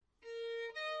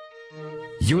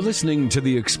You're listening to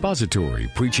the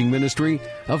expository preaching ministry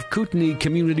of Kootenai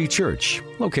Community Church,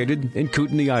 located in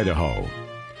Kootenai, Idaho.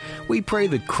 We pray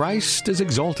that Christ is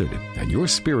exalted and your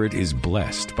spirit is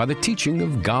blessed by the teaching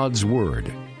of God's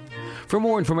Word. For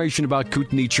more information about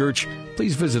Kootenai Church,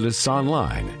 please visit us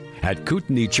online at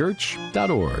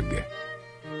kootenaichurch.org.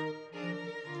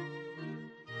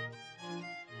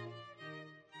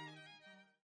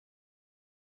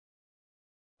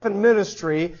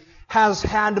 Ministry has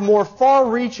had more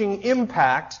far-reaching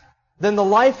impact than the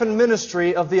life and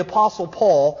ministry of the Apostle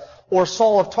Paul or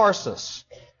Saul of Tarsus.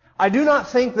 I do not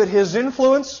think that his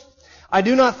influence, I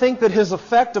do not think that his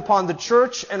effect upon the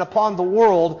church and upon the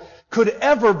world could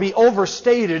ever be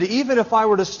overstated, even if I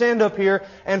were to stand up here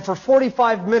and for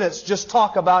 45 minutes just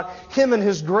talk about him and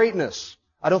his greatness.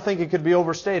 I don't think it could be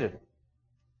overstated.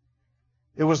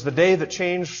 It was the day that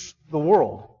changed the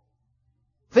world.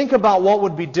 Think about what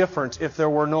would be different if there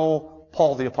were no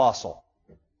Paul the Apostle.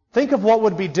 Think of what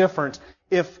would be different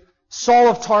if Saul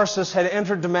of Tarsus had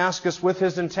entered Damascus with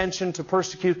his intention to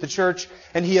persecute the church,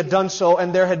 and he had done so,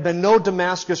 and there had been no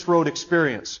Damascus Road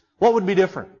experience. What would be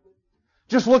different?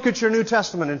 Just look at your New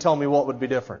Testament and tell me what would be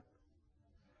different.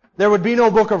 There would be no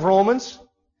book of Romans.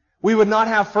 We would not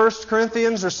have 1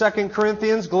 Corinthians or 2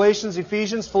 Corinthians, Galatians,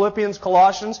 Ephesians, Philippians,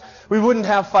 Colossians. We wouldn't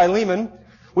have Philemon.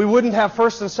 We wouldn't have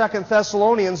 1 and 2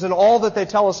 Thessalonians and all that they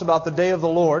tell us about the day of the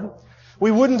Lord.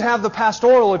 We wouldn't have the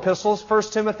pastoral epistles, 1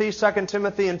 Timothy, 2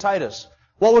 Timothy, and Titus.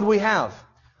 What would we have?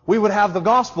 We would have the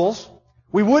Gospels.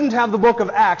 We wouldn't have the book of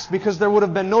Acts because there would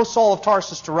have been no Saul of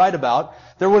Tarsus to write about.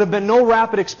 There would have been no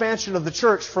rapid expansion of the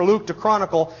church for Luke to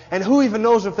chronicle. And who even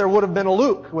knows if there would have been a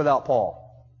Luke without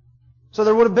Paul? So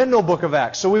there would have been no book of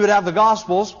Acts. So we would have the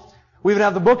Gospels. We would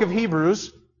have the book of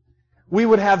Hebrews. We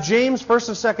would have James, 1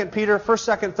 and 2 Peter, 1,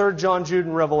 2, 3 John, Jude,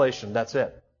 and Revelation. That's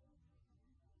it.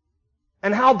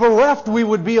 And how bereft we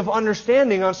would be of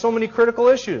understanding on so many critical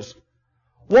issues.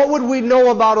 What would we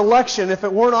know about election if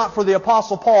it were not for the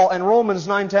Apostle Paul and Romans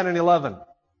 9, 10, and 11?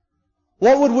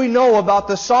 What would we know about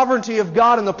the sovereignty of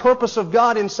God and the purpose of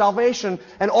God in salvation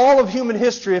and all of human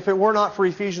history if it were not for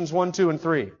Ephesians 1, 2, and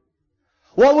 3?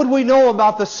 What would we know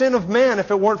about the sin of man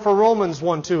if it weren't for Romans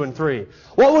 1, 2, and 3?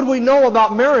 What would we know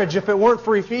about marriage if it weren't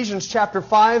for Ephesians chapter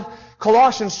 5,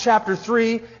 Colossians chapter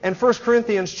 3, and 1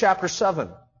 Corinthians chapter 7?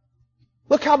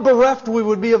 Look how bereft we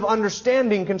would be of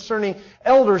understanding concerning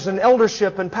elders and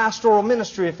eldership and pastoral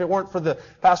ministry if it weren't for the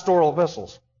pastoral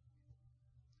epistles.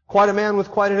 Quite a man with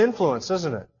quite an influence,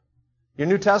 isn't it? Your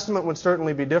New Testament would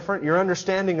certainly be different. Your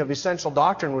understanding of essential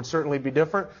doctrine would certainly be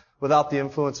different without the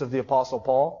influence of the Apostle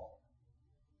Paul.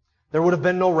 There would have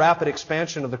been no rapid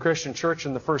expansion of the Christian church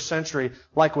in the first century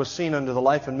like was seen under the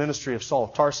life and ministry of Saul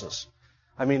of Tarsus.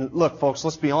 I mean, look, folks,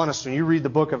 let's be honest. When you read the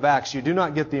book of Acts, you do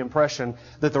not get the impression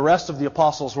that the rest of the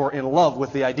apostles were in love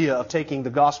with the idea of taking the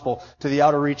gospel to the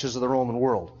outer reaches of the Roman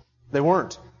world. They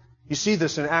weren't. You see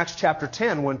this in Acts chapter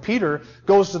 10 when Peter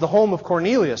goes to the home of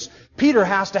Cornelius. Peter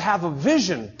has to have a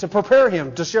vision to prepare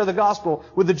him to share the gospel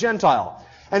with the Gentile.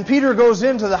 And Peter goes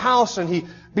into the house and he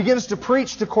begins to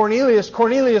preach to Cornelius.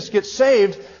 Cornelius gets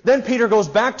saved. Then Peter goes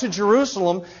back to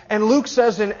Jerusalem. And Luke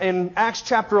says in Acts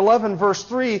chapter 11 verse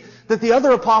 3 that the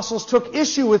other apostles took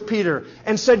issue with Peter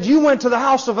and said, "You went to the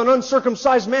house of an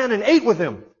uncircumcised man and ate with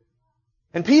him."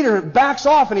 And Peter backs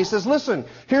off and he says, "Listen,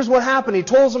 here's what happened." He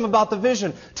tells them about the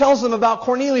vision, tells them about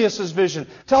Cornelius' vision,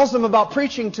 tells them about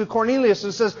preaching to Cornelius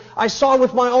and says, "I saw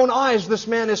with my own eyes this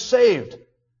man is saved."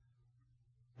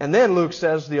 And then Luke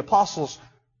says the apostles,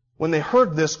 when they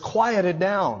heard this, quieted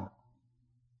down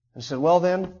and said, "Well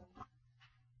then,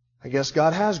 I guess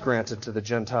God has granted to the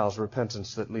Gentiles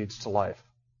repentance that leads to life."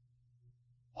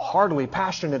 Hardly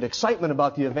passionate excitement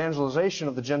about the evangelization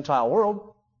of the Gentile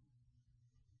world.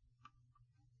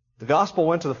 The gospel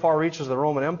went to the far reaches of the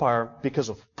Roman Empire because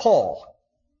of Paul.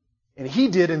 And he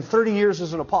did in 30 years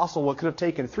as an apostle what could have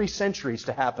taken 3 centuries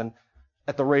to happen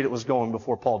at the rate it was going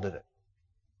before Paul did it.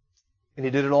 And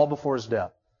he did it all before his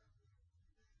death.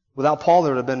 Without Paul,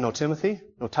 there would have been no Timothy,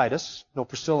 no Titus, no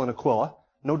Priscilla and Aquila,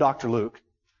 no Dr. Luke.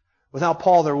 Without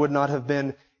Paul, there would not have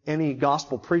been any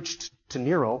gospel preached to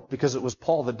Nero, because it was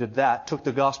Paul that did that, took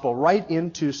the gospel right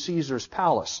into Caesar's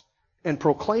palace and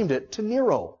proclaimed it to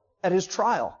Nero at his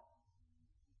trial.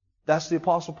 That's the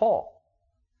Apostle Paul.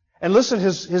 And listen,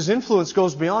 his influence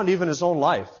goes beyond even his own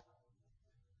life.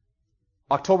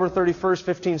 October 31st,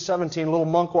 1517, a little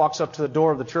monk walks up to the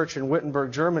door of the church in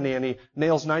Wittenberg, Germany, and he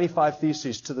nails 95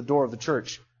 theses to the door of the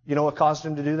church. You know what caused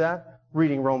him to do that?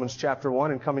 Reading Romans chapter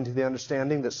 1 and coming to the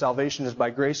understanding that salvation is by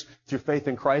grace through faith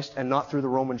in Christ and not through the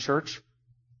Roman church.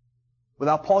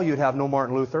 Without Paul, you'd have no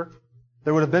Martin Luther.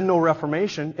 There would have been no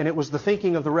Reformation, and it was the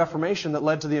thinking of the Reformation that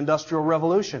led to the Industrial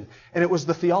Revolution. And it was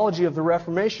the theology of the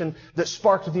Reformation that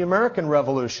sparked the American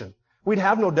Revolution. We'd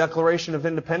have no Declaration of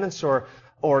Independence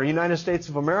or United States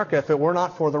of America if it were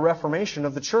not for the Reformation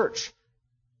of the church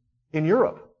in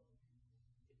Europe.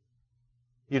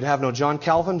 You'd have no John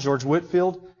Calvin, George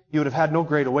Whitefield. You would have had no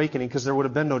Great Awakening because there would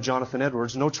have been no Jonathan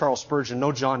Edwards, no Charles Spurgeon,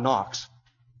 no John Knox.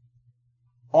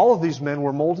 All of these men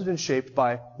were molded and shaped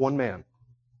by one man,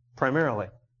 primarily.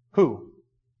 Who?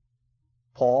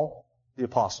 Paul the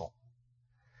Apostle.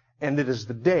 And it is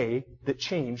the day that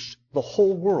changed the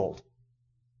whole world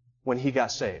when he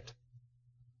got saved.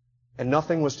 And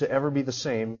nothing was to ever be the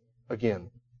same again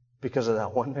because of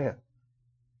that one man.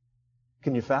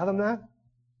 Can you fathom that?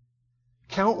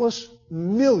 Countless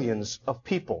millions of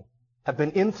people have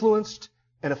been influenced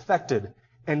and affected,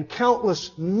 and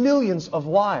countless millions of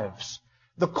lives.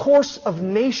 The course of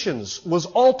nations was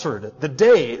altered the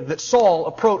day that Saul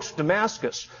approached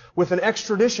Damascus with an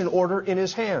extradition order in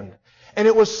his hand. And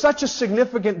it was such a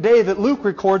significant day that Luke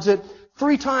records it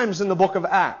 3 times in the book of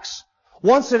Acts.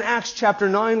 Once in Acts chapter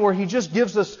 9, where he just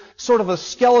gives us sort of a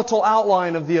skeletal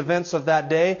outline of the events of that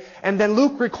day, and then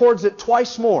Luke records it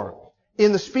twice more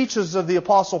in the speeches of the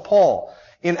Apostle Paul,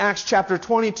 in Acts chapter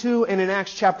 22 and in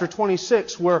Acts chapter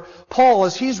 26, where Paul,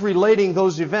 as he's relating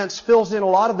those events, fills in a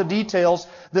lot of the details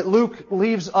that Luke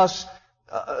leaves us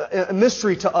a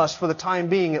mystery to us for the time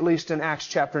being, at least in Acts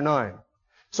chapter 9.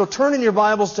 So turn in your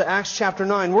Bibles to Acts chapter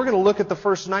 9. We're going to look at the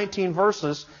first 19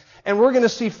 verses, and we're going to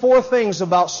see 4 things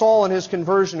about Saul and his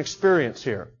conversion experience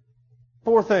here.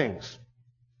 4 things.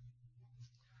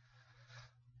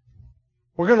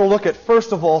 We're going to look at,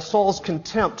 first of all, Saul's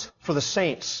contempt for the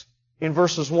saints in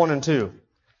verses 1 and 2.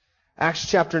 Acts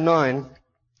chapter 9,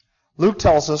 Luke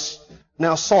tells us,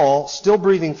 "Now Saul, still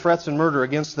breathing threats and murder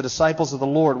against the disciples of the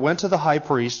Lord, went to the high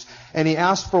priest, and he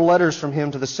asked for letters from him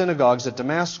to the synagogues at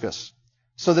Damascus,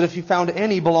 so that if he found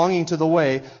any belonging to the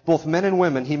way, both men and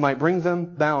women, he might bring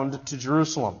them bound to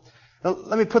Jerusalem." Now,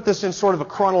 let me put this in sort of a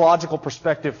chronological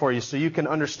perspective for you so you can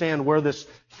understand where this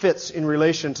fits in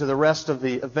relation to the rest of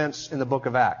the events in the book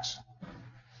of Acts.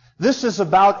 This is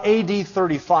about AD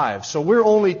 35, so we're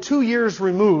only 2 years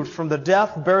removed from the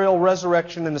death, burial,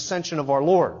 resurrection, and ascension of our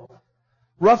Lord.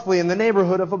 Roughly in the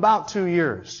neighborhood of about 2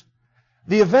 years.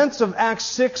 The events of Acts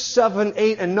 6, 7,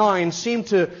 8, and 9 seem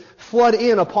to flood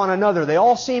in upon another. They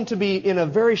all seem to be in a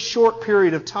very short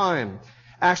period of time.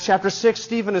 Acts chapter 6,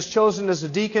 Stephen is chosen as a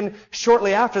deacon.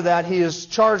 Shortly after that, he is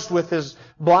charged with his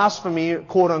blasphemy,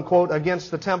 quote unquote, against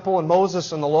the temple and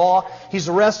Moses and the law. He's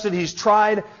arrested, he's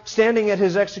tried. Standing at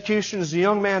his execution is a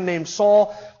young man named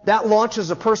Saul. That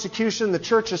launches a persecution. The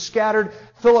church is scattered.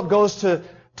 Philip goes to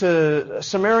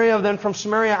Samaria, then from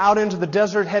Samaria out into the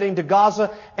desert, heading to Gaza.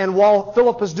 And while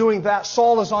Philip is doing that,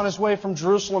 Saul is on his way from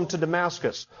Jerusalem to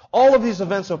Damascus. All of these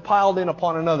events have piled in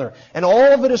upon another. And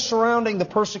all of it is surrounding the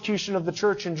persecution of the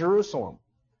church in Jerusalem.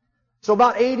 So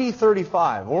about AD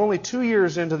 35, we're only 2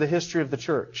 years into the history of the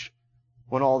church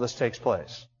when all this takes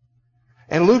place.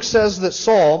 And Luke says that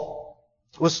Saul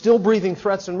was still breathing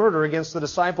threats and murder against the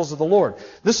disciples of the Lord.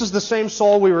 This is the same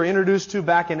Saul we were introduced to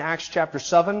back in Acts chapter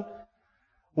 7.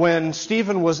 When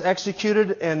Stephen was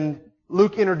executed, and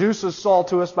Luke introduces Saul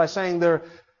to us by saying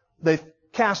they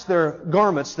cast their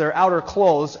garments, their outer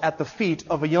clothes, at the feet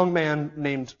of a young man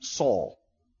named Saul,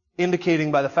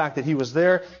 indicating by the fact that he was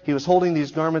there, he was holding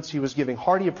these garments, he was giving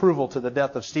hearty approval to the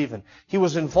death of Stephen. He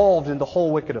was involved in the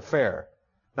whole wicked affair,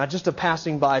 not just a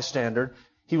passing bystander.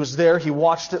 He was there, he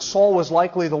watched it. Saul was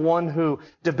likely the one who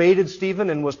debated Stephen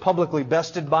and was publicly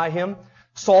bested by him.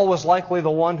 Saul was likely the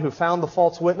one who found the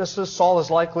false witnesses. Saul is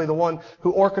likely the one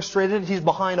who orchestrated. He's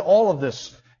behind all of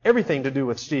this, everything to do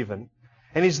with Stephen.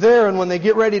 And he's there, and when they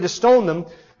get ready to stone them,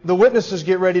 the witnesses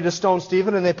get ready to stone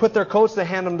Stephen, and they put their coats, they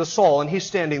hand them to Saul, and he's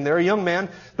standing there, a young man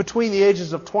between the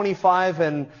ages of 25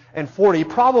 and 40,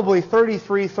 probably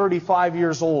 33, 35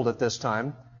 years old at this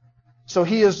time. So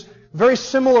he is very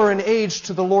similar in age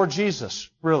to the Lord Jesus,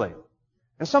 really.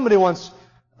 And somebody once...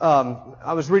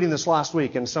 I was reading this last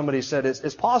week, and somebody said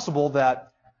it's possible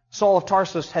that Saul of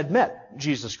Tarsus had met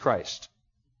Jesus Christ.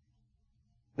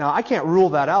 Now, I can't rule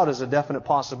that out as a definite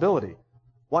possibility.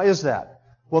 Why is that?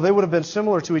 Well, they would have been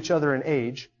similar to each other in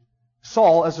age.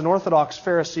 Saul, as an Orthodox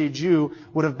Pharisee Jew,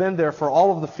 would have been there for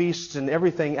all of the feasts and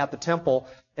everything at the temple,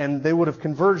 and they would have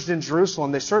converged in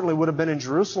Jerusalem. They certainly would have been in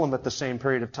Jerusalem at the same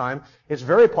period of time. It's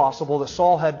very possible that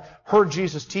Saul had heard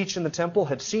Jesus teach in the temple,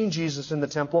 had seen Jesus in the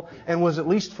temple, and was at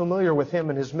least familiar with him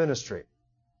and his ministry.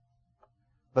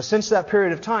 But since that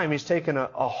period of time, he's taken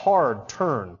a hard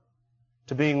turn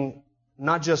to being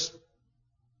not just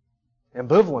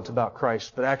ambivalent about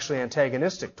Christ, but actually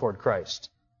antagonistic toward Christ.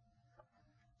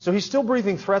 So he's still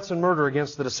breathing threats and murder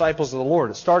against the disciples of the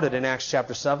Lord. It started in Acts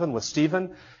chapter 7 with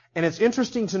Stephen. And it's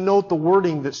interesting to note the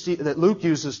wording that Luke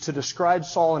uses to describe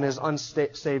Saul in his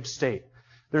unsaved state.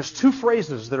 There's two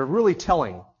phrases that are really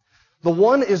telling. The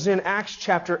one is in Acts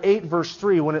chapter 8 verse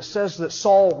 3 when it says that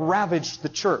Saul ravaged the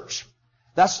church.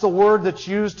 That's the word that's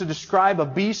used to describe a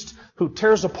beast who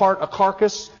tears apart a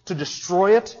carcass to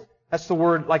destroy it. That's the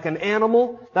word, like an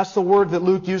animal. That's the word that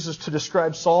Luke uses to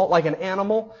describe Saul, like an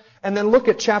animal. And then look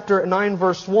at chapter 9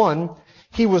 verse 1.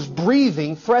 He was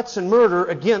breathing threats and murder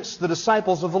against the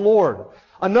disciples of the Lord.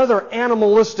 Another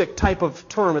animalistic type of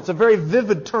term. It's a very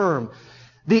vivid term.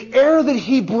 The air that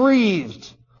he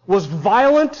breathed was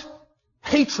violent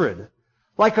hatred.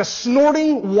 Like a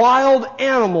snorting wild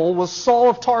animal was Saul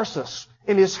of Tarsus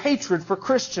in his hatred for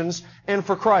Christians and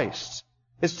for Christ.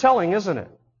 It's telling, isn't it?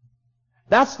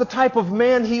 That's the type of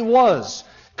man he was.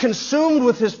 Consumed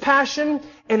with his passion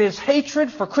and his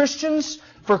hatred for Christians,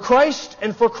 for Christ,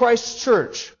 and for Christ's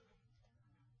church.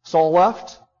 Saul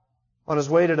left on his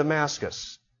way to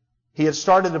Damascus. He had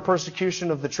started the persecution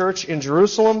of the church in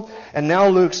Jerusalem, and now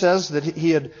Luke says that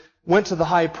he had went to the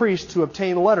high priest to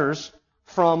obtain letters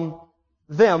from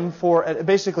them for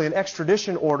basically an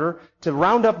extradition order to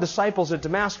round up disciples at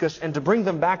Damascus and to bring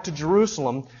them back to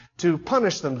Jerusalem to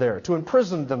punish them there, to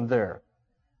imprison them there.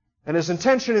 And his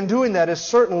intention in doing that is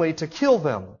certainly to kill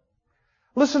them.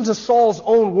 Listen to Saul's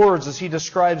own words as he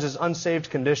describes his unsaved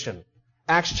condition.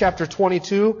 Acts chapter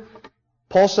 22,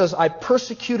 Paul says, I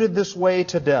persecuted this way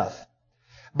to death,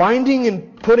 binding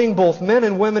and putting both men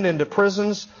and women into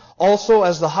prisons, also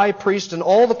as the high priest and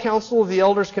all the council of the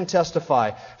elders can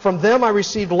testify. From them I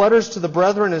received letters to the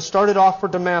brethren and started off for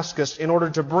Damascus in order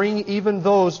to bring even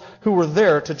those who were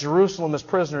there to Jerusalem as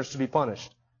prisoners to be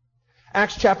punished.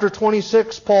 Acts chapter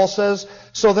 26, Paul says,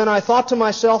 So then I thought to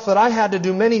myself that I had to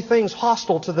do many things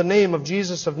hostile to the name of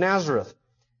Jesus of Nazareth.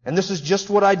 And this is just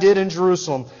what I did in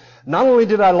Jerusalem. Not only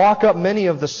did I lock up many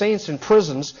of the saints in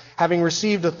prisons, having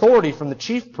received authority from the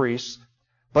chief priests,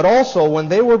 but also when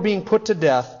they were being put to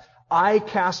death, I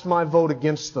cast my vote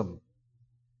against them.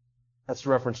 That's a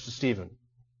reference to Stephen.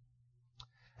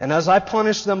 And as I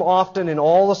punished them often in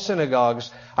all the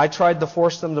synagogues, I tried to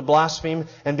force them to blaspheme,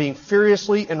 and being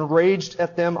furiously enraged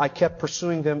at them, I kept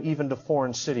pursuing them even to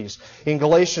foreign cities. In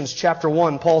Galatians chapter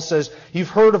 1, Paul says, You've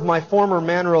heard of my former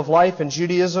manner of life in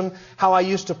Judaism, how I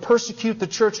used to persecute the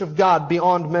church of God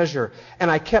beyond measure, and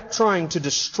I kept trying to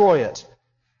destroy it.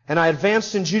 And I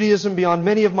advanced in Judaism beyond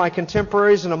many of my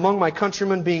contemporaries and among my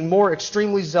countrymen, being more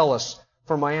extremely zealous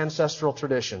for my ancestral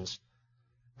traditions.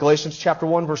 Galatians chapter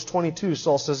 1 verse 22,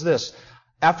 Saul says this.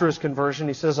 After his conversion,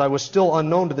 he says, I was still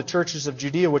unknown to the churches of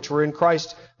Judea which were in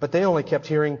Christ, but they only kept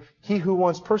hearing, He who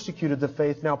once persecuted the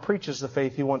faith now preaches the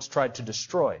faith he once tried to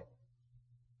destroy.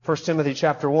 1 Timothy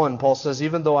chapter 1, Paul says,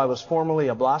 Even though I was formerly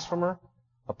a blasphemer,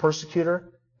 a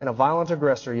persecutor, and a violent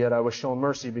aggressor, yet I was shown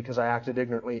mercy because I acted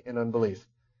ignorantly in unbelief.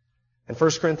 In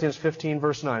 1 Corinthians 15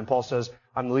 verse 9, Paul says,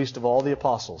 I'm the least of all the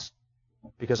apostles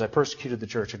because I persecuted the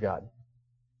church of God.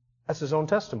 That's his own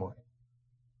testimony.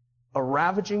 A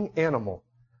ravaging animal.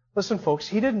 Listen, folks,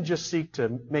 he didn't just seek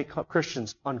to make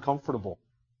Christians uncomfortable.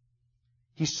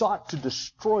 He sought to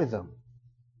destroy them.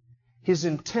 His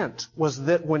intent was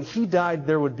that when he died,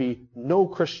 there would be no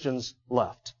Christians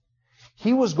left.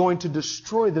 He was going to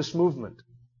destroy this movement.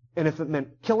 And if it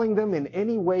meant killing them in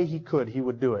any way he could, he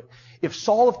would do it. If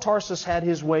Saul of Tarsus had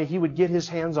his way, he would get his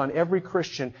hands on every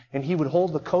Christian and he would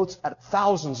hold the coats at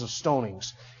thousands of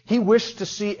stonings. He wished to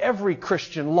see every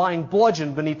Christian lying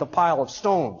bludgeoned beneath a pile of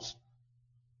stones.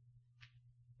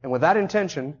 And with that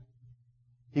intention,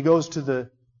 he goes to the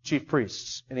chief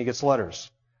priests and he gets letters.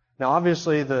 Now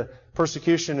obviously the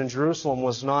persecution in Jerusalem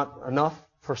was not enough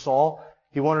for Saul.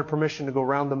 He wanted permission to go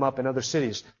round them up in other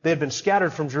cities. They had been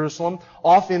scattered from Jerusalem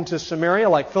off into Samaria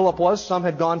like Philip was. Some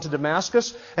had gone to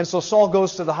Damascus. And so Saul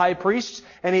goes to the high priest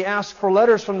and he asks for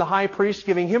letters from the high priest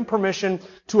giving him permission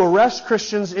to arrest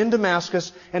Christians in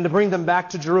Damascus and to bring them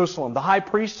back to Jerusalem. The high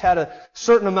priest had a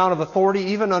certain amount of authority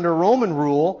even under Roman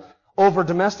rule over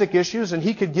domestic issues, and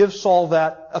he could give Saul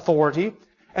that authority.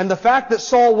 And the fact that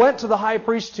Saul went to the high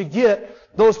priest to get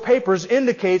those papers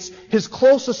indicates his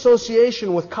close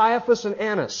association with Caiaphas and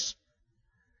Annas.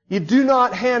 You do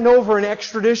not hand over an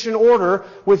extradition order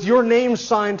with your name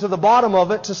signed to the bottom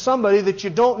of it to somebody that you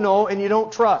don't know and you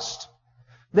don't trust.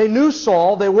 They knew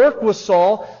Saul. They worked with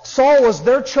Saul. Saul was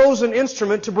their chosen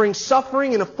instrument to bring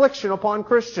suffering and affliction upon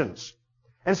Christians.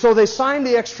 And so they signed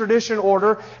the extradition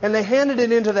order and they handed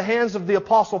it into the hands of the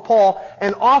Apostle Paul,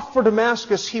 and off for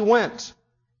Damascus he went,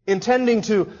 intending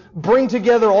to bring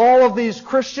together all of these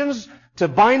Christians, to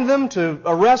bind them, to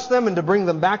arrest them, and to bring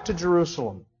them back to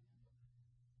Jerusalem.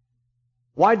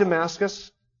 Why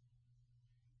Damascus?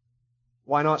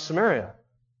 Why not Samaria?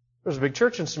 There's a big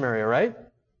church in Samaria, right?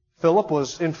 Philip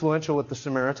was influential with the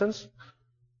Samaritans.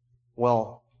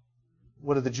 Well,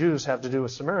 what do the Jews have to do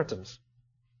with Samaritans?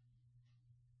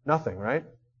 Nothing, right?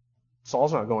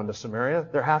 Saul's not going to Samaria.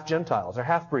 They're half Gentiles. They're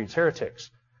half-breeds, heretics.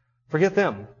 Forget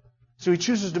them. So he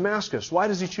chooses Damascus. Why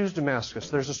does he choose Damascus?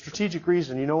 There's a strategic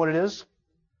reason. You know what it is?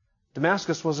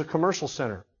 Damascus was a commercial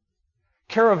center.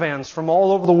 Caravans from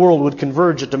all over the world would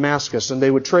converge at Damascus, and they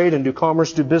would trade and do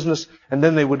commerce, do business, and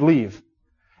then they would leave.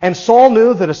 And Saul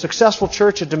knew that a successful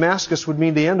church at Damascus would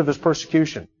mean the end of his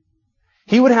persecution.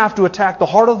 He would have to attack the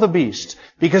heart of the beast,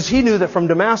 because he knew that from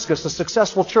Damascus, a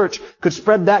successful church could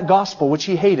spread that gospel, which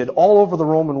he hated, all over the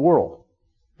Roman world.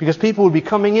 Because people would be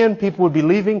coming in, people would be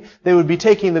leaving, they would be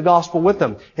taking the gospel with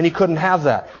them, and he couldn't have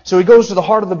that. So he goes to the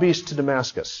heart of the beast, to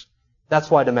Damascus. That's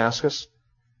why Damascus.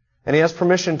 And he has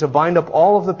permission to bind up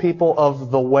all of the people of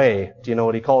the way. Do you know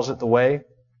what he calls it, the way?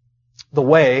 The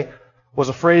way was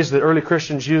a phrase that early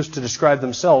Christians used to describe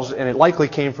themselves, and it likely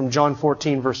came from John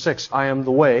 14, verse 6. I am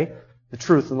the way, the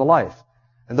truth, and the life.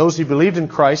 And those who believed in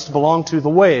Christ belonged to the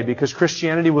way, because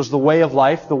Christianity was the way of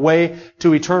life, the way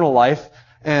to eternal life,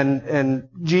 and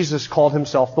Jesus called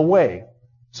himself the way.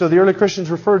 So the early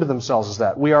Christians referred to themselves as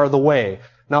that. We are the way.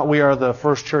 Not we are the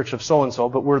first church of so-and-so,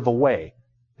 but we're the way.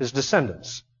 His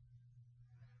descendants.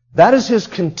 That is his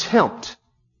contempt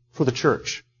for the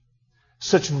church.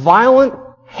 Such violent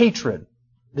hatred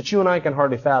that you and I can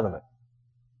hardly fathom it.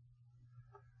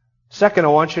 Second, I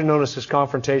want you to notice his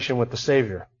confrontation with the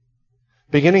Savior.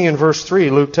 Beginning in verse 3,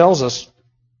 Luke tells us,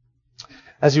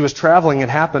 as he was traveling, it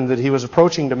happened that he was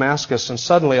approaching Damascus, and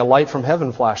suddenly a light from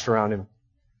heaven flashed around him,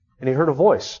 and he heard a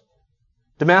voice.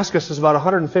 Damascus is about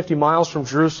 150 miles from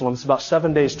Jerusalem. It's about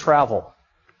 7 days' travel.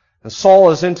 And Saul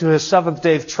is into his 7th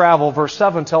day of travel. Verse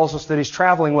 7 tells us that he's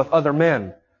traveling with other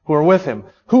men who are with him.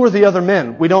 Who are the other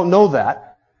men? We don't know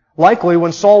that. Likely,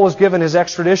 when Saul was given his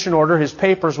extradition order, his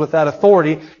papers with that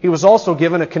authority, he was also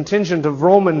given a contingent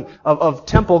of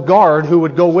temple guard who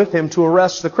would go with him to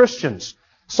arrest the Christians.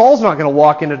 Saul's not going to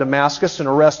walk into Damascus and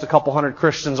arrest a couple hundred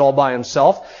Christians all by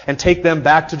himself and take them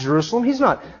back to Jerusalem. He's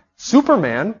not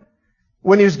Superman.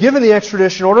 When he was given the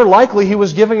extradition order, likely he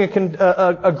was giving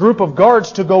a group of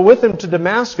guards to go with him to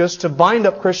Damascus to bind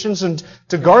up Christians and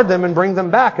to guard them and bring them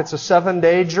back. It's a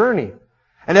 7-day journey.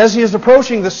 And as he is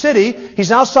approaching the city,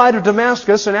 he's outside of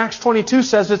Damascus, and Acts 22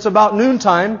 says it's about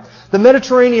noontime. The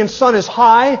Mediterranean sun is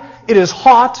high, it is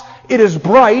hot, it is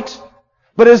bright.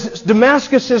 But as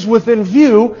Damascus is within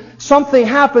view, something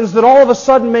happens that all of a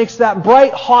sudden makes that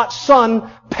bright, hot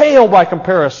sun pale by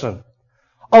comparison.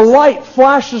 A light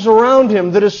flashes around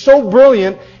him that is so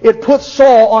brilliant, it puts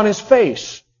Saul on his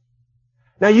face.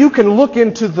 Now you can look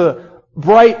into the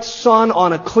bright sun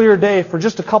on a clear day for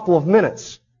just a couple of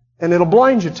minutes, and it'll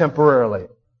blind you temporarily.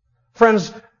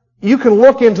 Friends, you can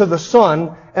look into the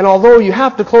sun, and although you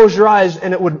have to close your eyes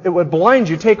and it would blind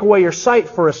you, take away your sight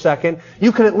for a second,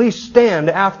 you can at least stand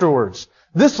afterwards.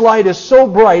 This light is so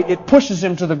bright, it pushes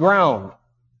him to the ground.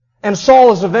 And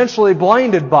Saul is eventually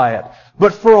blinded by it.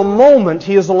 But for a moment,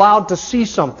 he is allowed to see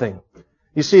something.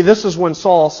 You see, this is when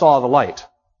Saul saw the light.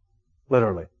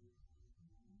 Literally.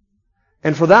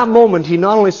 And for that moment, he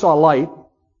not only saw light,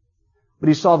 but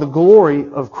he saw the glory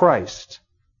of Christ.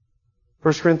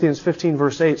 1 Corinthians 15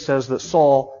 verse 8 says that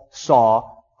Saul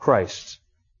saw Christ.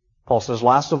 Paul says,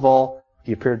 last of all,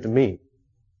 he appeared to me.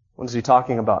 What is he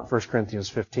talking about? 1 Corinthians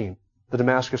 15. The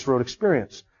Damascus Road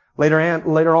experience. Later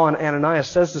on, Ananias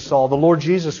says to Saul, the Lord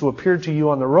Jesus who appeared to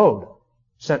you on the road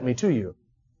sent me to you.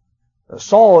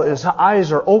 Saul's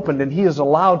eyes are opened and he is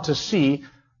allowed to see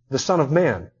the Son of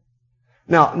Man.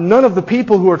 Now, none of the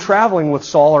people who are traveling with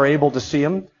Saul are able to see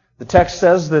him. The text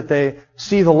says that they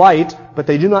see the light, but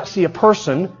they do not see a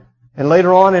person. And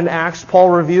later on in Acts, Paul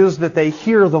reviews that they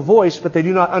hear the voice, but they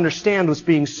do not understand what's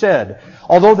being said.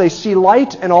 Although they see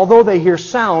light and although they hear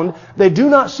sound, they do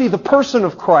not see the person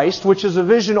of Christ, which is a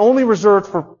vision only reserved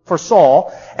for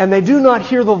Saul, and they do not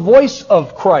hear the voice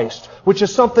of Christ, which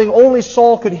is something only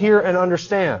Saul could hear and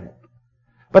understand.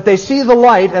 But they see the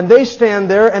light, and they stand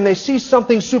there, and they see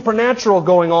something supernatural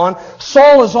going on.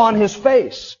 Saul is on his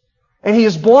face, and he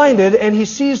is blinded, and he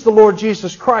sees the Lord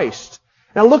Jesus Christ.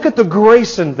 Now look at the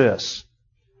grace in this.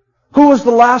 Who was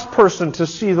the last person to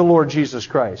see the Lord Jesus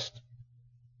Christ?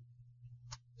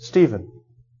 Stephen.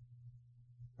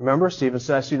 Remember, Stephen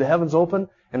said, I see the heavens open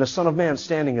and the Son of Man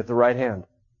standing at the right hand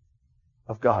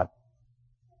of God.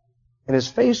 And his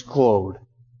face glowed,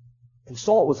 and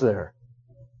Saul was there.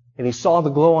 And he saw the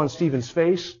glow on Stephen's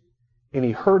face, and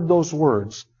he heard those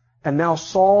words. And now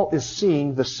Saul is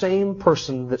seeing the same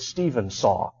person that Stephen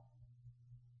saw.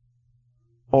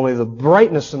 Only the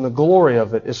brightness and the glory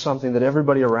of it is something that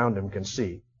everybody around him can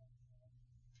see.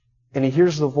 And he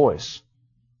hears the voice.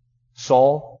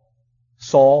 Saul,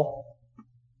 Saul,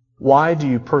 why do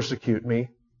you persecute me?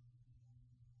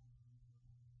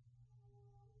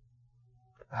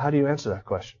 How do you answer that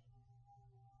question?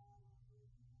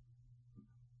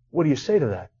 What do you say to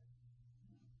that?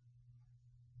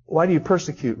 Why do you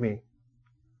persecute me?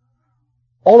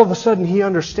 All of a sudden he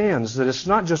understands that it's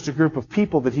not just a group of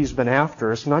people that he's been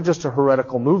after. It's not just a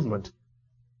heretical movement.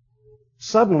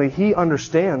 Suddenly he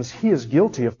understands he is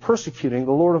guilty of persecuting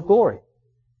the Lord of glory.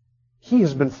 He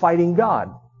has been fighting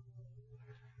God.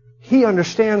 He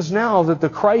understands now that the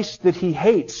Christ that he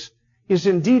hates is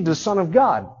indeed the Son of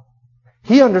God.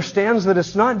 He understands that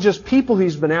it's not just people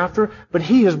he's been after, but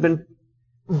he has been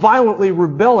violently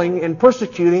rebelling and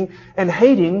persecuting and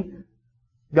hating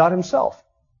God himself.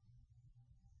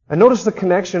 And notice the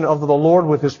connection of the Lord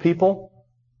with his people.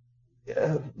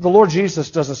 The Lord Jesus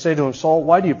doesn't say to him, Saul,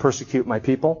 why do you persecute my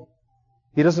people?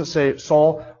 He doesn't say,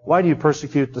 Saul, why do you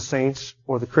persecute the saints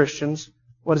or the Christians?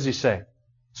 What does he say?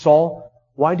 Saul,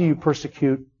 why do you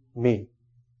persecute me?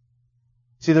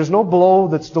 See, there's no blow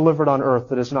that's delivered on earth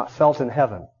that is not felt in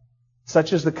heaven.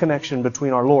 Such is the connection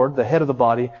between our Lord, the head of the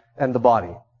body, and the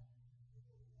body.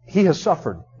 He has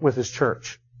suffered with his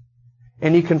church.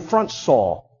 And he confronts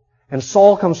Saul. And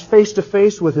Saul comes face to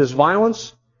face with his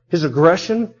violence, his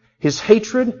aggression, his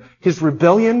hatred, his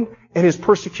rebellion, and his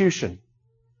persecution.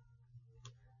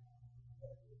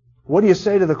 What do you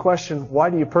say to the question,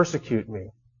 why do you persecute me?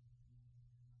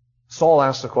 Saul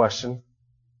asked the question,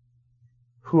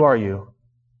 who are you,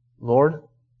 Lord?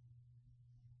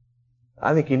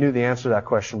 I think he knew the answer to that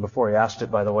question before he asked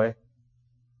it, by the way.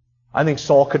 I think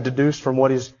Saul could deduce from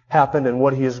what has happened and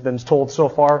what he has been told so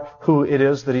far who it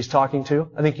is that he's talking to.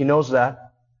 I think he knows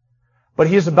that. But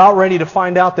he is about ready to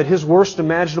find out that his worst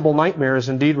imaginable nightmare is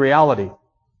indeed reality.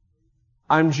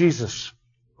 I'm Jesus,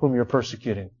 whom you're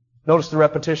persecuting. Notice the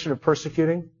repetition of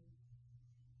persecuting.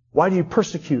 Why do you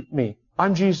persecute me?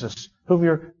 I'm Jesus, whom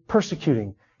you're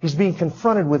persecuting. He's being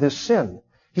confronted with his sin.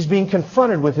 He's being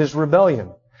confronted with his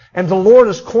rebellion. And the Lord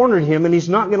has cornered him, and he's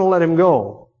not going to let him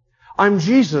go. I'm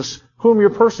Jesus, whom you're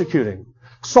persecuting.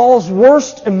 Saul's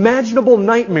worst imaginable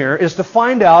nightmare is to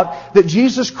find out that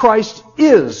Jesus Christ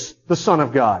is the Son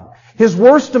of God. His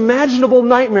worst imaginable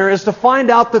nightmare is to find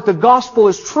out that the gospel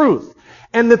is truth,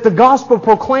 and that the gospel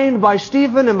proclaimed by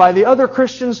Stephen and by the other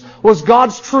Christians was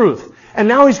God's truth. And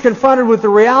now he's confronted with the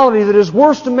reality that his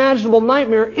worst imaginable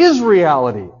nightmare is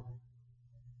reality.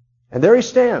 And there he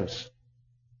stands.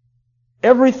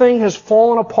 Everything has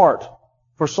fallen apart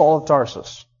for Saul of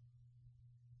Tarsus.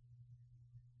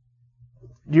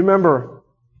 Do you remember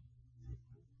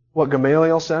what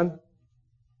Gamaliel said?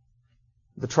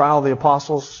 The trial of the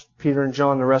apostles, Peter and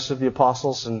John, the rest of the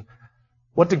apostles. And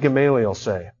what did Gamaliel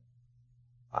say?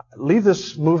 Leave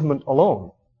this movement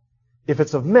alone. If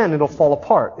it's of men, it'll fall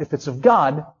apart. If it's of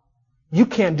God, you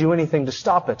can't do anything to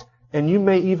stop it. And you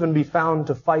may even be found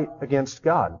to fight against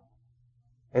God.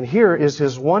 And here is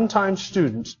his one-time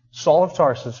student, Saul of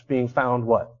Tarsus, being found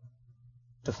what?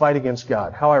 To fight against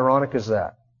God. How ironic is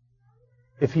that?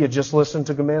 If he had just listened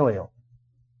to Gamaliel.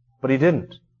 But he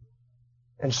didn't.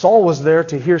 And Saul was there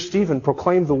to hear Stephen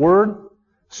proclaim the word.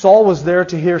 Saul was there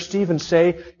to hear Stephen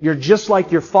say, you're just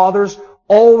like your fathers,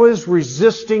 always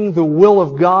resisting the will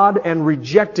of God and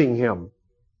rejecting Him.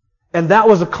 And that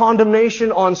was a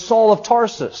condemnation on Saul of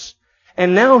Tarsus.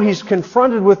 And now he's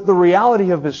confronted with the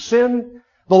reality of his sin.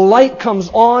 The light comes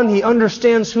on. He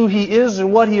understands who he is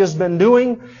and what he has been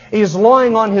doing. He is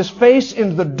lying on his face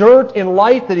in the dirt in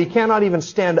light that he cannot even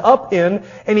stand up in.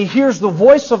 And he hears the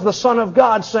voice of the Son of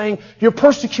God saying, you're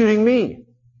persecuting me.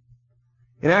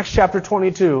 In Acts chapter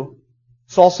 22,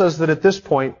 Saul says that at this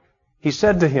point, he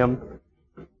said to him,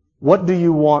 what do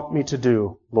you want me to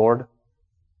do, Lord?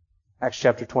 Acts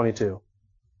chapter 22.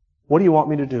 What do you want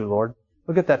me to do, Lord?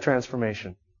 Look at that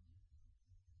transformation.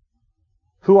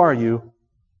 Who are you?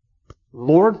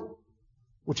 Lord,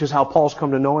 which is how Paul's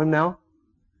come to know Him now.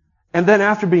 And then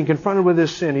after being confronted with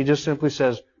his sin, he just simply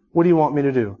says, what do you want me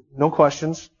to do? No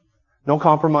questions, no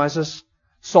compromises.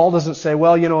 Saul doesn't say,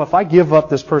 well, if I give up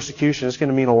this persecution, it's going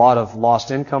to mean a lot of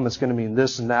lost income, it's going to mean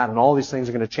this and that, and all these things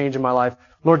are going to change in my life.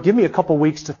 Lord, give me a couple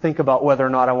weeks to think about whether or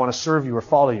not I want to serve you or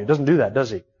follow you. Doesn't do that, does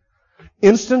he?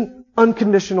 Instant,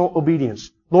 unconditional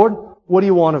obedience. Lord, what do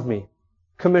you want of me?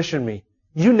 Commission me.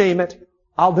 You name it,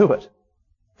 I'll do it.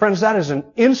 Friends, that is an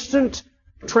instant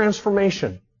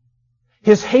transformation.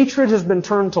 His hatred has been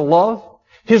turned to love.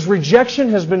 His rejection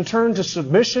has been turned to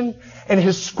submission. And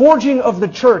his scourging of the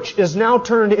church is now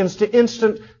turned into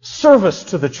instant service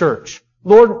to the church.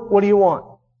 Lord, what do you want?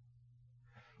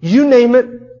 You name it,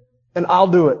 and I'll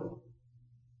do it.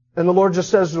 And the Lord just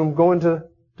says to him, go into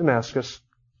Damascus,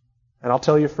 and I'll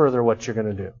tell you further what you're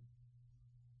going to do.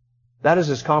 That is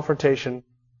his confrontation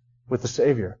with the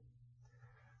Savior.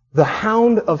 The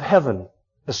hound of heaven,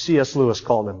 as C.S. Lewis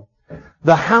called him,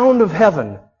 the hound of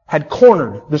heaven had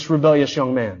cornered this rebellious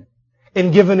young man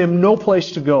and given him no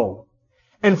place to go.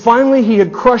 And finally he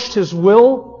had crushed his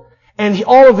will, and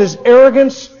all of his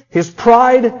arrogance, his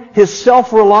pride, his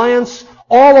self-reliance,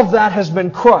 all of that has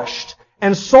been crushed.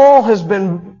 And Saul has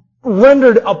been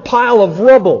rendered a pile of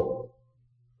rubble.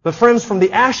 But friends, from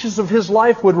the ashes of his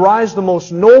life would rise the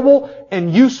most noble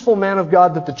and useful man of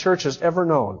God that the church has ever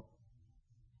known.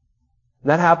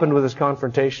 That happened with his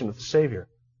confrontation with the Savior.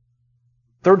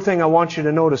 Third thing I want you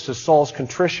to notice is Saul's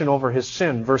contrition over his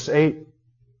sin. Verse 8.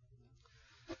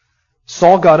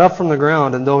 Saul got up from the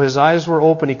ground, and though his eyes were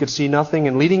open, he could see nothing.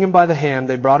 And leading him by the hand,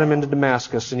 they brought him into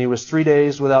Damascus. And he was 3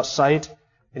 days without sight,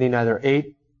 and he neither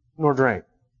ate nor drank.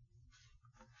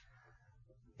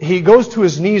 He goes to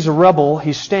his knees a rebel.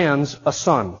 He stands a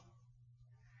son.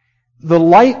 The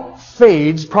light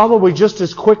fades probably just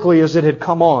as quickly as it had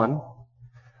come on.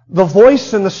 The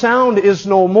voice and the sound is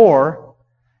no more.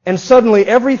 And suddenly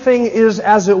everything is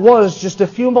as it was just a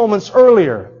few moments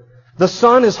earlier. The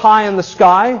sun is high in the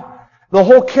sky. The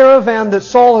whole caravan that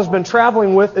Saul has been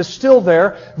traveling with is still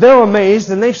there. They're amazed,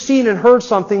 and they've seen and heard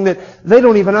something that they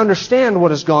don't even understand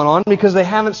what has gone on because they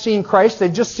haven't seen Christ.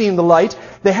 They've just seen the light.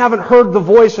 They haven't heard the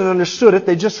voice and understood it.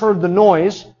 They just heard the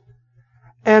noise.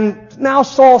 And now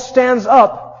Saul stands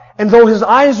up, and though his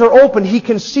eyes are open, he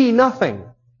can see nothing.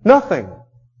 Nothing.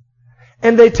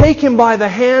 And they take him by the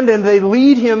hand and they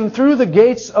lead him through the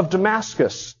gates of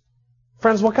Damascus.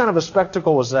 Friends, what kind of a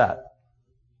spectacle was that?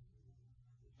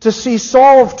 To see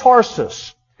Saul of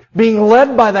Tarsus being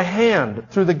led by the hand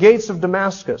through the gates of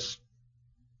Damascus.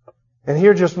 And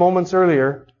here just moments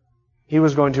earlier, he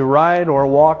was going to ride or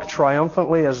walk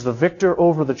triumphantly as the victor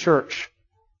over the church,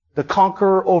 the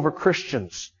conqueror over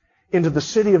Christians, into the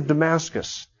city of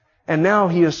Damascus. And now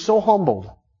he is so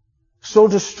humbled, so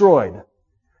destroyed,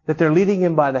 that they're leading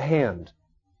him by the hand.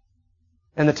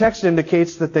 And the text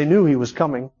indicates that they knew he was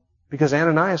coming, because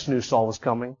Ananias knew Saul was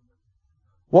coming.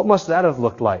 What must that have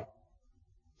looked like?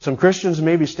 Some Christians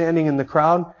may be standing in the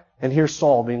crowd, and here's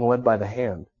Saul being led by the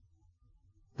hand.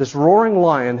 This roaring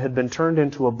lion had been turned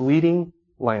into a bleating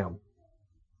lamb.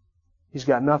 He's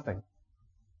got nothing.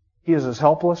 He is as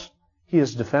helpless, he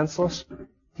is defenseless,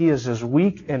 he is as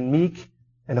weak and meek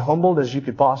and humbled as you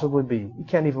could possibly be. He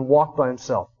can't even walk by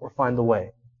himself or find the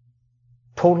way.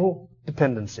 Total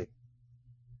dependency.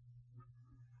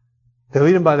 They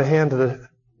lead him by the hand to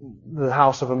the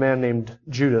house of a man named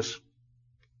Judas,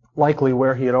 likely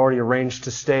where he had already arranged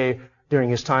to stay during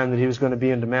his time that he was going to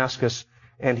be in Damascus.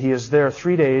 And he is there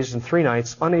 3 days and 3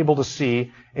 nights, unable to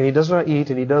see, and he does not eat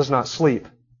and he does not sleep.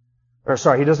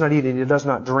 He does not eat and he does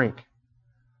not drink.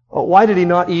 Why did he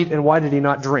not eat and why did he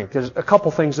not drink? There's a couple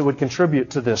things that would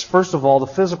contribute to this. First of all, the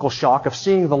physical shock of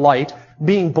seeing the light,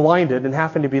 being blinded and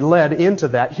having to be led into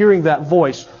that, hearing that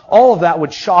voice, all of that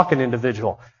would shock an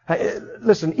individual.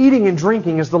 Listen, eating and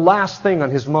drinking is the last thing on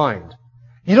his mind.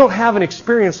 You don't have an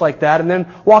experience like that and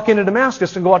then walk into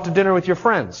Damascus and go out to dinner with your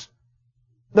friends.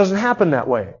 It doesn't happen that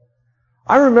way.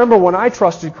 I remember when I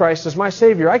trusted Christ as my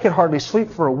Savior, I could hardly sleep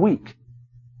for a week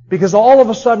because all of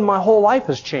a sudden my whole life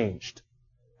has changed.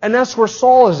 And that's where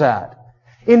Saul is at.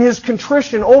 In his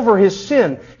contrition over his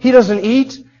sin, he doesn't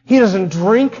eat, he doesn't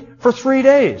drink for 3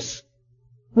 days.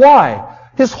 Why?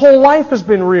 His whole life has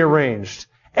been rearranged.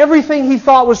 Everything he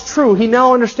thought was true, he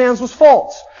now understands was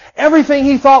false. Everything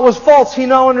he thought was false, he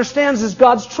now understands is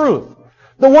God's truth.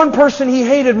 The one person he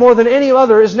hated more than any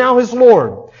other is now his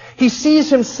Lord. He sees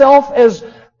himself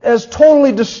as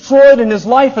totally destroyed and his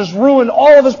life is ruined.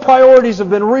 All of his priorities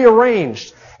have been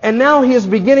rearranged. And now he is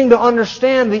beginning to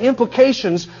understand the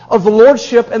implications of the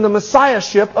lordship and the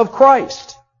messiahship of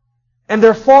Christ. And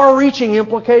their far-reaching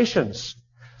implications.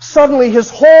 Suddenly his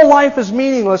whole life is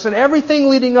meaningless and everything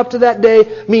leading up to that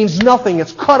day means nothing.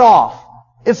 It's cut off.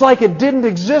 It's like it didn't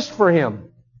exist for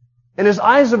him. And his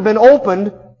eyes have been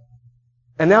opened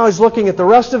and now he's looking at the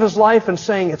rest of his life and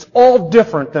saying, it's all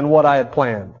different than what I had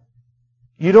planned.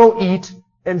 You don't eat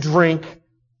and drink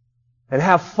and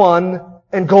have fun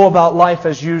and go about life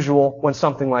as usual when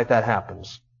something like that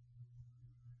happens.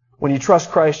 When you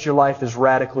trust Christ, your life is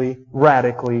radically,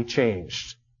 radically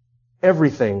changed.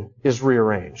 Everything is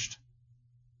rearranged.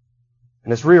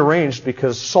 And it's rearranged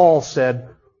because Saul said,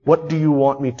 what do you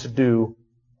want me to do,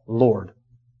 Lord?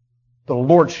 The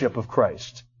lordship of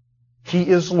Christ. He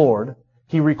is Lord.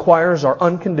 He requires our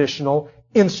unconditional,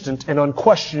 instant, and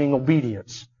unquestioning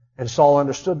obedience. And Saul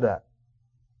understood that.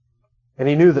 And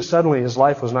he knew that suddenly his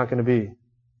life was not going to be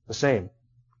the same.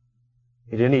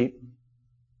 He didn't eat.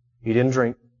 He didn't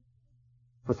drink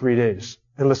for 3 days.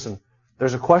 And listen,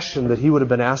 there's a question that he would have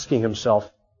been asking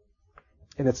himself,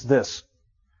 and it's this: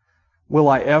 will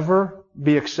I ever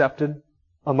be accepted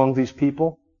among these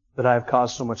people that I have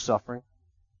caused so much suffering?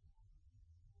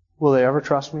 Will they ever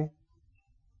trust me?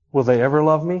 Will they ever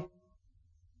love me?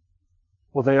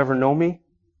 Will they ever know me?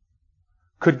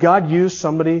 Could God use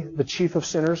somebody, the chief of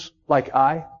sinners, like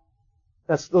I?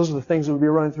 Those are the things that would be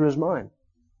running through his mind.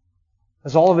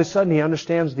 As all of a sudden he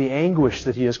understands the anguish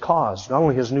that he has caused, not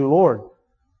only his new Lord,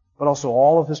 but also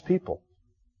all of his people.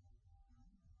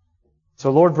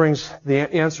 So the Lord brings the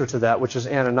answer to that, which is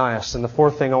Ananias. And the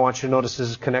fourth thing I want you to notice is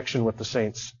his connection with the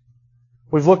saints.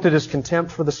 We've looked at his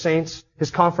contempt for the saints, his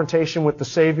confrontation with the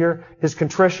Savior, his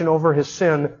contrition over his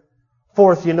sin.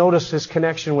 Fourth, you notice his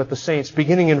connection with the saints.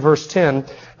 Beginning in verse 10,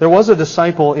 there was a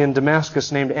disciple in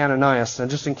Damascus named Ananias. And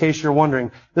just in case you're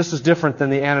wondering, this is different than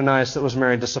the Ananias that was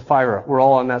married to Sapphira. We're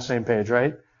all on that same page,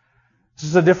 right? This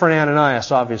is a different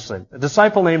Ananias, obviously. A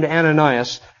disciple named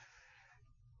Ananias,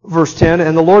 verse 10,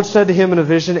 and the Lord said to him in a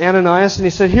vision, Ananias, and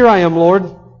he said, Here I am, Lord.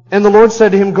 And the Lord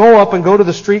said to him, Go up and go to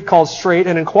the street called Straight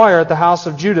and inquire at the house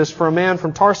of Judas for a man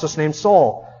from Tarsus named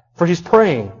Saul, for he's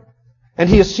praying. And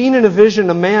he has seen in a vision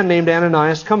a man named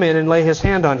Ananias come in and lay his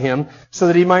hand on him so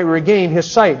that he might regain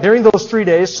his sight. During those 3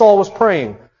 days, Saul was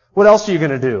praying. What else are you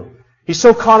going to do? He's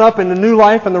so caught up in the new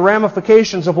life and the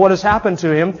ramifications of what has happened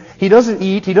to him. He doesn't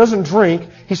eat. He doesn't drink.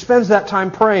 He spends that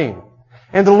time praying.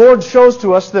 And the Lord shows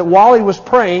to us that while he was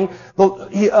praying,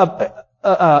 he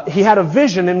had a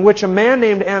vision in which a man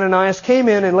named Ananias came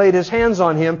in and laid his hands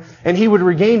on him and he would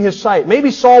regain his sight.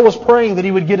 Maybe Saul was praying that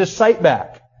he would get his sight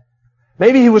back.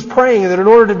 Maybe he was praying that in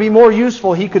order to be more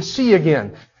useful, he could see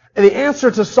again. And the answer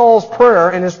to Saul's prayer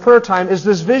and his prayer time is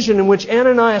this vision in which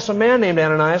Ananias, a man named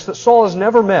Ananias, that Saul has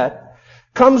never met,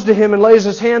 comes to him and lays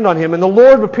his hand on him. And the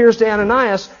Lord appears to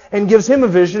Ananias and gives him a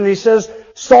vision. And he says,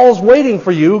 Saul's waiting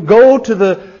for you. Go to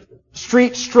the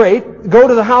street straight. Go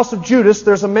to the house of Judas.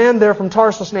 There's a man there from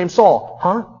Tarsus named Saul.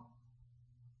 Huh?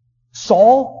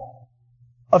 Saul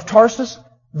of Tarsus?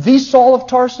 The Saul of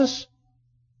Tarsus?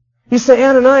 You say,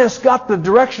 Ananias got the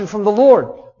direction from the Lord.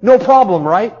 No problem,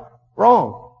 right?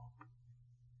 Wrong.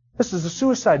 This is a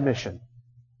suicide mission.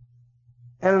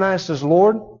 Ananias says,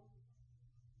 Lord,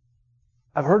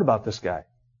 I've heard about this guy.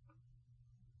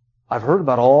 I've heard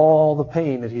about all the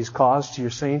pain that he's caused to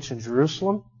your saints in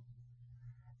Jerusalem.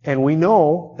 And we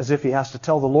know, as if he has to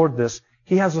tell the Lord this,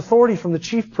 he has authority from the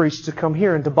chief priests to come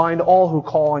here and to bind all who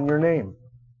call on your name.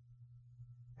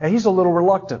 And he's a little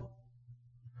reluctant.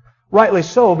 Rightly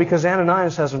so, because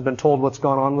Ananias hasn't been told what's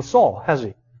gone on with Saul, has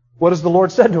he? What has the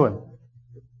Lord said to him?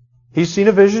 He's seen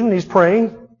a vision, he's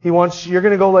praying, you're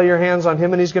going to go lay your hands on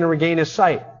him and he's going to regain his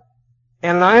sight.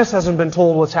 Ananias hasn't been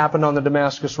told what's happened on the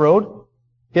Damascus road.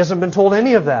 He hasn't been told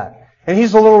any of that. And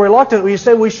he's a little reluctant. You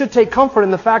say we should take comfort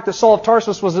in the fact that Saul of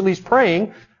Tarsus was at least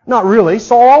praying. Not really.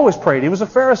 Saul always prayed. He was a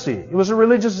Pharisee. He was a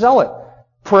religious zealot.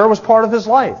 Prayer was part of his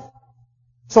life.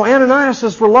 So Ananias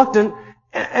is reluctant,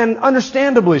 and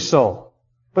understandably so.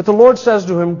 But the Lord says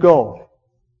to him, go.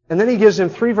 And then he gives him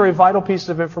 3 very vital pieces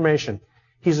of information.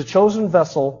 He's a chosen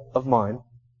vessel of mine.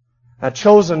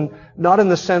 Chosen not in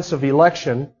the sense of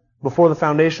election before the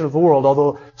foundation of the world,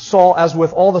 although Saul, as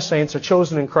with all the saints, are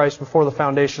chosen in Christ before the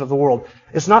foundation of the world.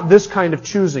 It's not this kind of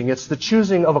choosing. It's the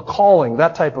choosing of a calling,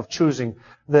 that type of choosing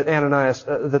that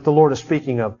that the Lord is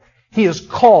speaking of. He is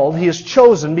called, he is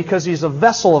chosen because he's a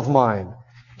vessel of mine.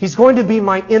 He's going to be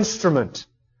my instrument.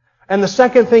 And the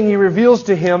second thing he reveals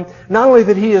to him, not only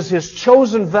that he is his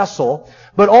chosen vessel,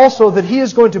 but also that he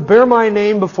is going to bear my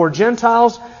name before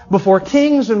Gentiles, before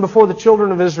kings, and before the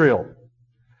children of Israel.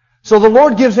 So the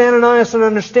Lord gives Ananias an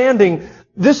understanding.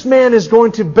 This man is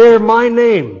going to bear my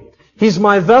name. He's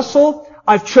my vessel.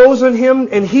 I've chosen him,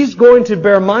 and he's going to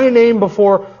bear my name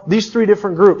before these 3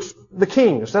 different groups. The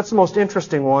kings. That's the most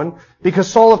interesting one, because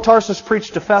Saul of Tarsus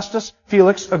preached to Festus,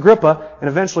 Felix, Agrippa, and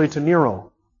eventually to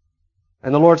Nero.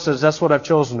 And the Lord says, that's what I've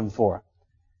chosen him for.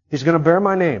 He's going to bear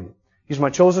my name. He's my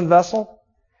chosen vessel.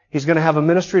 He's going to have a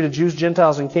ministry to Jews,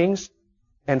 Gentiles, and kings.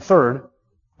 And third,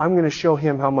 I'm going to show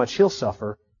him how much he'll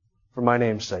suffer for my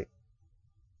name's sake.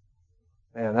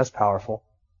 Man, that's powerful.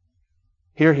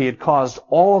 Here he had caused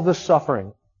all of this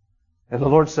suffering. And the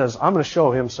Lord says, I'm going to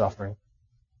show him suffering.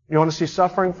 You want to see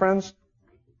suffering, friends?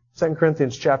 2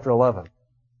 Corinthians chapter 11.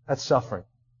 That's suffering.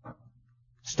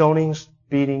 Stonings,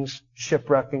 beatings,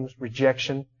 shipwreckings,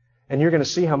 rejection. And you're going to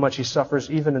see how much he suffers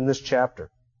even in this chapter.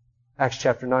 Acts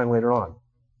chapter 9 later on.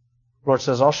 The Lord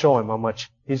says, I'll show him how much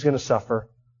he's going to suffer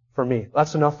for me.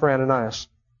 That's enough for Ananias.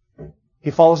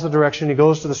 He follows the direction. He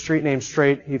goes to the street named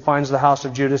Straight. He finds the house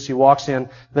of Judas. He walks in.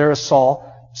 There is Saul,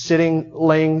 sitting,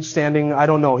 laying, standing, I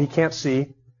don't know. He can't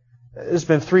see. It's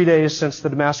been 3 days since the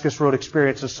Damascus Road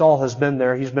experience, and Saul has been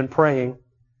there. He's been praying.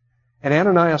 And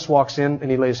Ananias walks in,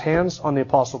 and he lays hands on the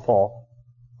Apostle Paul,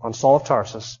 on Saul of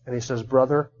Tarsus, and he says,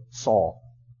 "Brother Saul."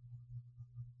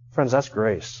 Friends, that's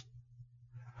grace.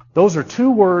 Those are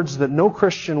two words that no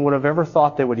Christian would have ever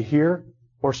thought they would hear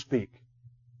or speak.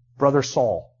 Brother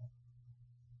Saul.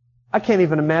 I can't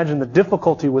even imagine the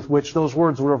difficulty with which those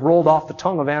words would have rolled off the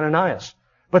tongue of Ananias.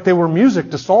 But they were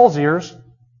music to Saul's ears.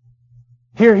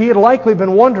 Here he had likely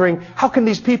been wondering, how can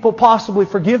these people possibly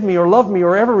forgive me or love me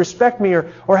or ever respect me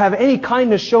or have any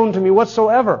kindness shown to me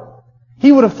whatsoever?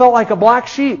 He would have felt like a black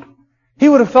sheep. He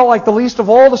would have felt like the least of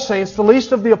all the saints, the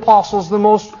least of the apostles, the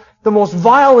most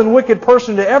vile and wicked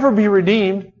person to ever be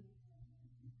redeemed.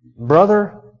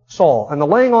 Brother Saul. And the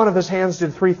laying on of his hands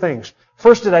did three things.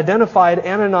 First, it identified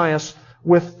Ananias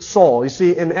with Saul. You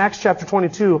see, in Acts chapter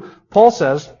 22, Paul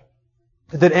says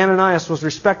that Ananias was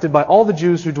respected by all the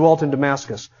Jews who dwelt in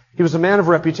Damascus. He was a man of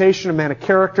reputation, a man of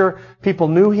character. People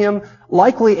knew him.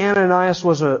 Likely Ananias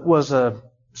was a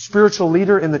spiritual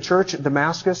leader in the church at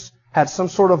Damascus, had some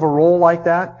sort of a role like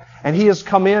that. And he has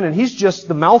come in and he's just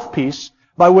the mouthpiece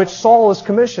by which Saul is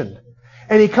commissioned.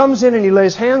 And he comes in and he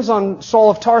lays hands on Saul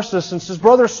of Tarsus and says,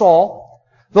 "Brother Saul,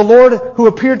 the Lord who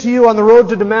appeared to you on the road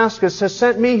to Damascus has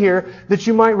sent me here that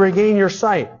you might regain your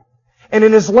sight." And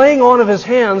in his laying on of his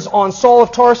hands on Saul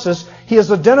of Tarsus, he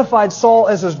has identified Saul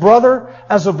as his brother,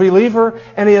 as a believer,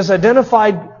 and he has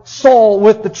identified Saul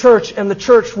with the church and the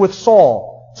church with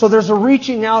Saul. So there's a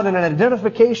reaching out and an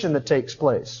identification that takes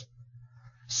place.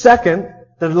 Second,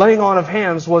 the laying on of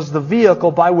hands was the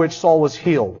vehicle by which Saul was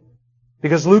healed.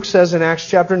 Because Luke says in Acts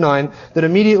chapter 9 that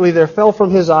immediately there fell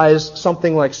from his eyes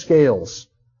something like scales.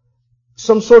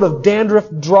 Some sort of dandruff,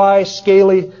 dry,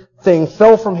 scaly thing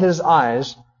fell from his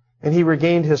eyes, and he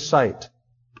regained his sight.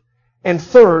 And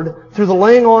third, through the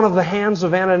laying on of the hands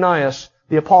of Ananias,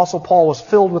 the Apostle Paul was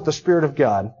filled with the Spirit of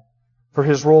God for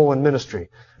his role in ministry.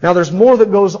 Now there's more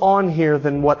that goes on here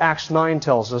than what Acts 9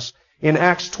 tells us. In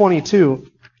Acts 22,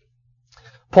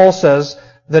 Paul says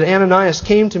that Ananias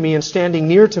came to me, and standing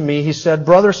near to me, he said,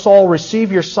 "Brother Saul,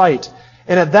 receive your sight."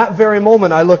 And at that very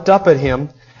moment I looked up at him,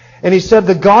 and he said,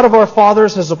 "The God of our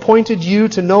fathers has appointed you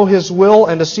to know His will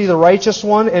and to see the righteous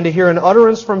one and to hear an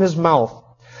utterance from His mouth.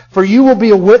 For you will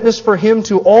be a witness for Him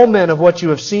to all men of what you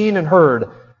have seen and heard.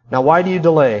 Now why do you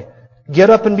delay? Get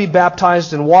up and be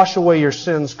baptized and wash away your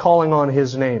sins, calling on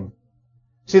His name."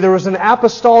 See, there was an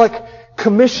apostolic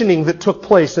commissioning that took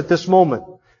place at this moment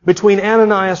between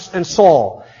Ananias and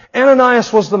Saul.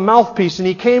 Ananias was the mouthpiece, and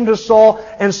he came to Saul,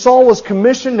 and Saul was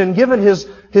commissioned and given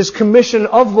his commission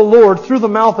of the Lord through the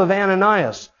mouth of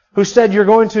Ananias, who said,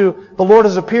 the Lord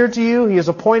has appeared to you, He has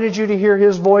appointed you to hear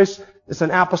His voice. It's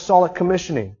an apostolic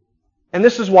commissioning. And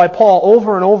this is why Paul,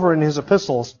 over and over in his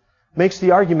epistles, makes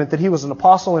the argument that he was an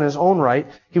apostle in his own right.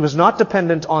 He was not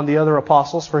dependent on the other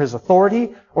apostles for his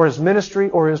authority or his ministry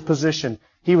or his position.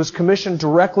 He was commissioned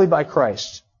directly by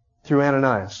Christ through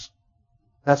Ananias.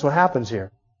 That's what happens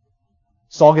here.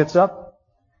 Saul gets up.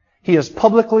 He is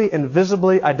publicly and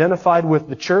visibly identified with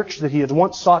the church that he had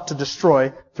once sought to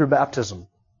destroy through baptism.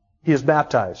 He is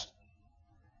baptized.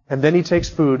 And then he takes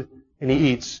food and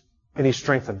he eats and he's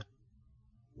strengthened.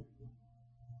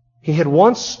 He had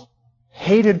once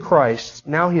hated Christ.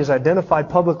 Now he is identified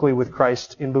publicly with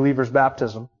Christ in believers'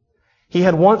 baptism. He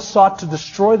had once sought to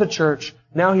destroy the church.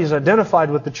 Now he is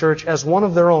identified with the church as one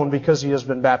of their own because he has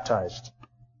been baptized.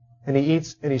 And he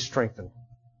eats and he's strengthened.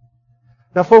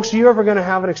 Now folks, are you ever going to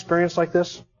have an experience like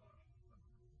this?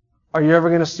 Are you ever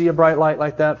going to see a bright light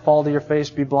like that fall to your face,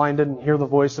 be blinded, and hear the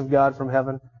voice of God from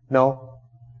heaven? No.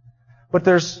 But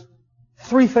there's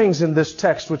three things in this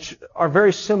text which are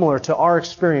very similar to our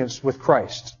experience with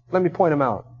Christ. Let me point them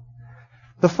out.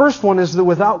 The first one is that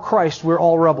without Christ, we're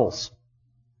all rebels.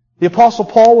 The Apostle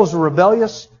Paul was a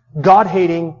rebellious,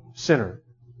 God-hating sinner.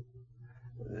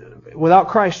 Without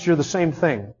Christ, you're the same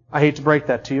thing. I hate to break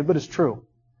that to you, but it's true.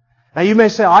 Now you may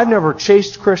say, I've never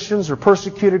chased Christians or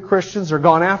persecuted Christians or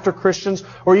gone after Christians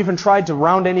or even tried to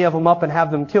round any of them up and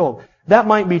have them killed. That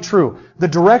might be true. The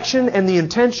direction and the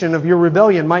intention of your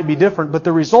rebellion might be different, but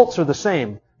the results are the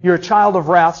same. You're a child of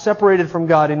wrath, separated from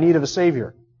God, in need of a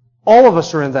Savior. All of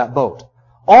us are in that boat.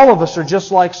 All of us are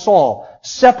just like Saul,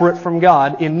 separate from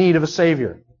God, in need of a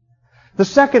Savior. The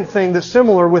second thing that's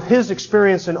similar with his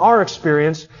experience and our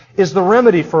experience is the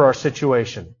remedy for our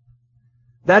situation.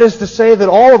 That is to say that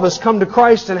all of us come to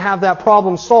Christ and have that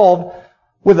problem solved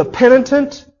with a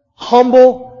penitent,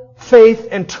 humble faith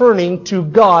and turning to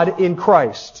God in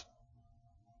Christ.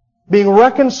 Being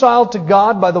reconciled to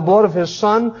God by the blood of His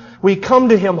Son, we come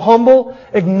to Him humble,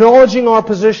 acknowledging our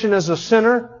position as a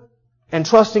sinner, and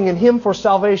trusting in Him for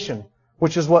salvation,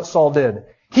 which is what Saul did.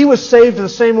 He was saved the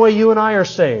same way you and I are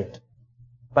saved,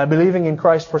 by believing in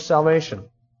Christ for salvation.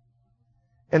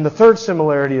 And the third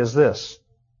similarity is this,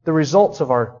 the results of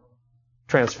our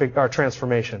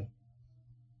transformation.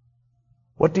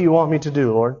 What do you want me to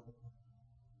do, Lord?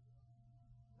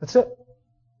 That's it.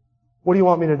 What do you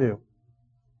want me to do?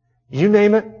 You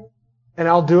name it, and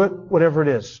I'll do it, whatever it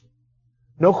is.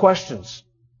 No questions.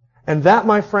 And that,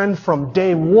 my friend, from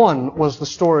day one was the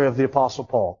story of the Apostle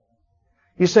Paul.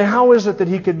 You say, how is it that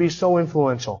he could be so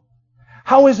influential?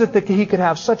 How is it that he could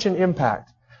have such an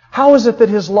impact? How is it that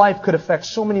his life could affect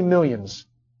so many millions?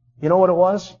 You know what it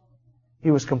was?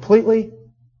 He was completely,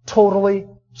 totally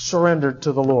surrendered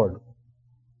to the Lord.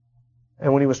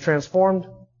 And when he was transformed,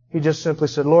 he just simply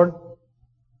said, Lord,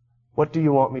 what do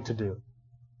you want me to do?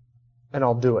 And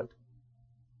I'll do it.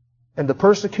 And the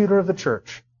persecutor of the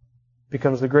church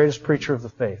becomes the greatest preacher of the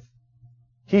faith.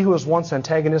 He who was once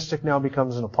antagonistic now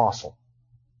becomes an apostle.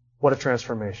 What a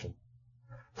transformation.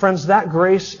 Friends, that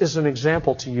grace is an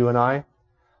example to you and I.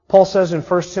 Paul says in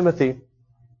 1 Timothy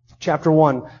chapter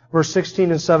 1, verse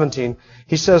 16 and 17,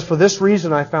 he says, for this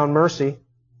reason I found mercy.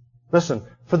 Listen,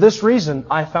 for this reason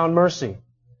I found mercy,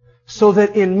 so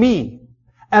that in me,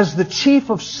 as the chief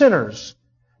of sinners,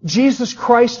 Jesus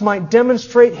Christ might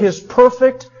demonstrate His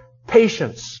perfect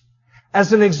patience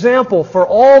as an example for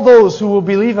all those who will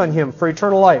believe on Him for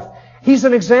eternal life. He's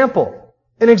an example.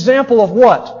 An example of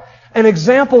what? An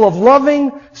example of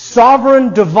loving,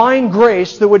 sovereign, divine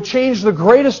grace that would change the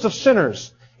greatest of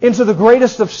sinners into the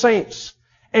greatest of saints.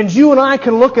 And you and I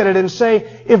can look at it and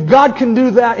say, if God can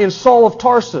do that in Saul of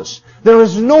Tarsus, there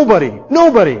is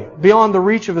nobody beyond the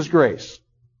reach of His grace.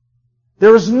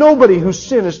 There is nobody whose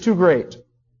sin is too great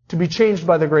to be changed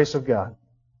by the grace of God.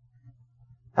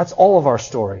 That's all of our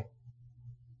story.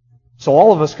 So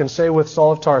all of us can say with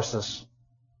Saul of Tarsus,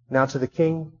 now to the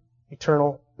King,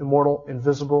 eternal, immortal,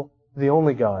 invisible, the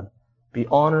only God, be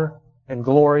honor and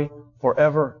glory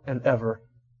forever and ever.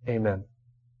 Amen.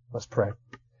 Let's pray.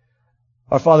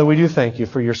 Our Father, we do thank You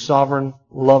for Your sovereign,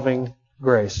 loving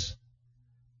grace.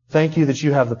 Thank You that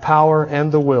You have the power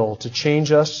and the will to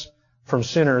change us from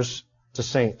sinners to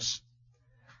saints.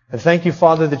 And thank You,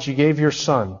 Father, that You gave Your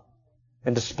Son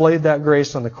and displayed that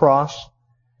grace on the cross,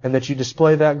 and that You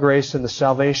display that grace in the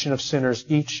salvation of sinners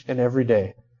each and every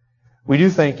day. We do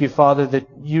thank You, Father, that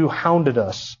You hounded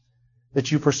us,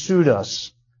 that You pursued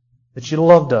us, that You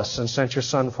loved us and sent Your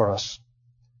Son for us.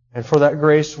 And for that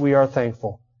grace we are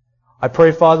thankful. I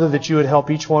pray, Father, that You would help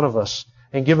each one of us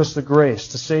and give us the grace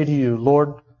to say to You,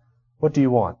 Lord, what do You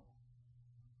want?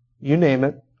 You name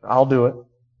it, I'll do it.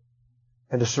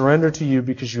 And to surrender to You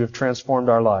because You have transformed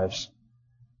our lives.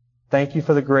 Thank You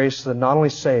for the grace that not only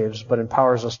saves, but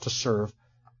empowers us to serve.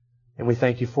 And we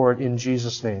thank You for it in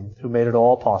Jesus' name, who made it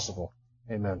all possible.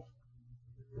 Amen.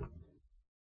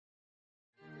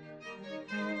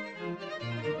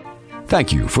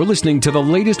 Thank you for listening to the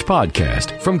latest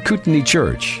podcast from Kootenai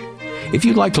Church. If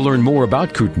you'd like to learn more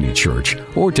about Kootenai Church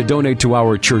or to donate to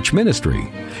our church ministry,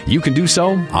 you can do so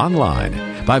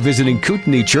online by visiting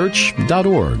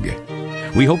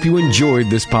kootenaichurch.org. We hope you enjoyed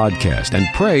this podcast and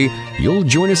pray you'll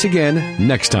join us again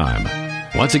next time.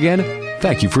 Once again,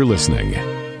 thank you for listening.